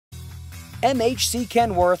MHC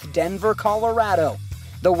Kenworth Denver, Colorado,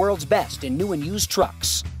 the world's best in new and used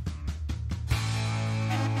trucks.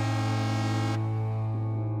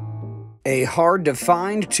 A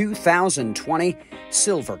hard-to-find 2020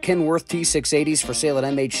 silver Kenworth T680s for sale at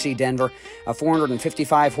MHC Denver, a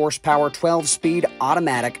 455 horsepower, 12-speed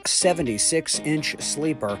automatic 76-inch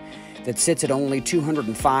sleeper that sits at only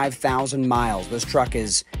 205,000 miles. This truck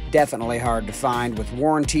is definitely hard to find with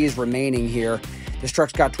warranties remaining here. This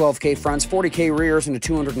truck's got 12K fronts, 40K rears, and a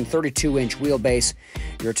 232-inch wheelbase.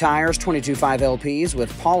 Your tires, 22.5 LPs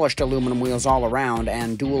with polished aluminum wheels all around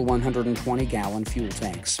and dual 120-gallon fuel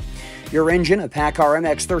tanks. Your engine, a PACCAR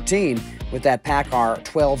MX-13 with that PACCAR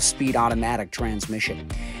 12-speed automatic transmission.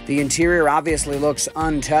 The interior obviously looks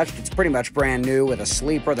untouched. It's pretty much brand new with a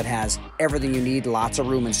sleeper that has everything you need, lots of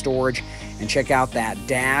room and storage. And check out that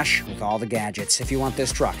dash with all the gadgets. If you want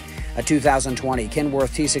this truck, a 2020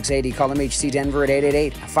 Kenworth T680, call MHC Denver at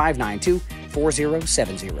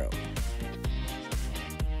 888-592-4070.